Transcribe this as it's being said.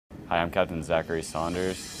Hi, I'm Captain Zachary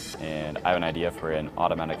Saunders, and I have an idea for an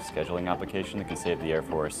automatic scheduling application that can save the Air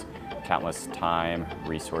Force countless time,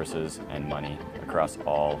 resources, and money across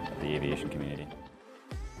all of the aviation community.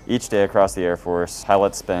 Each day across the Air Force,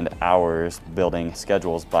 pilots spend hours building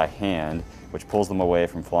schedules by hand, which pulls them away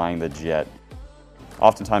from flying the jet.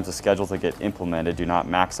 Oftentimes the schedules that get implemented do not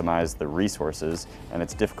maximize the resources, and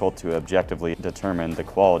it's difficult to objectively determine the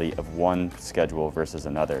quality of one schedule versus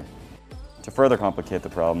another. To further complicate the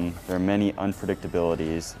problem, there are many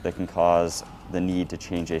unpredictabilities that can cause the need to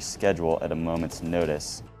change a schedule at a moment's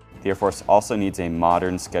notice. The Air Force also needs a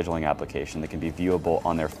modern scheduling application that can be viewable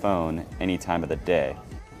on their phone any time of the day.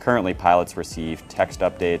 Currently, pilots receive text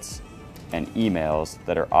updates and emails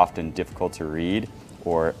that are often difficult to read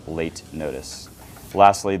or late notice.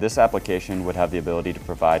 Lastly, this application would have the ability to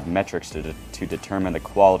provide metrics to determine the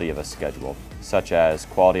quality of a schedule, such as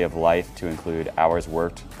quality of life to include hours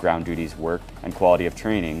worked, ground duties worked, and quality of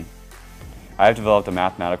training. I have developed a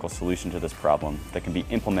mathematical solution to this problem that can be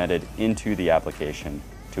implemented into the application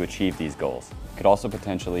to achieve these goals. It could also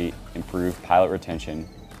potentially improve pilot retention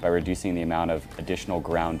by reducing the amount of additional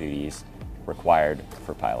ground duties required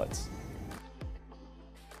for pilots.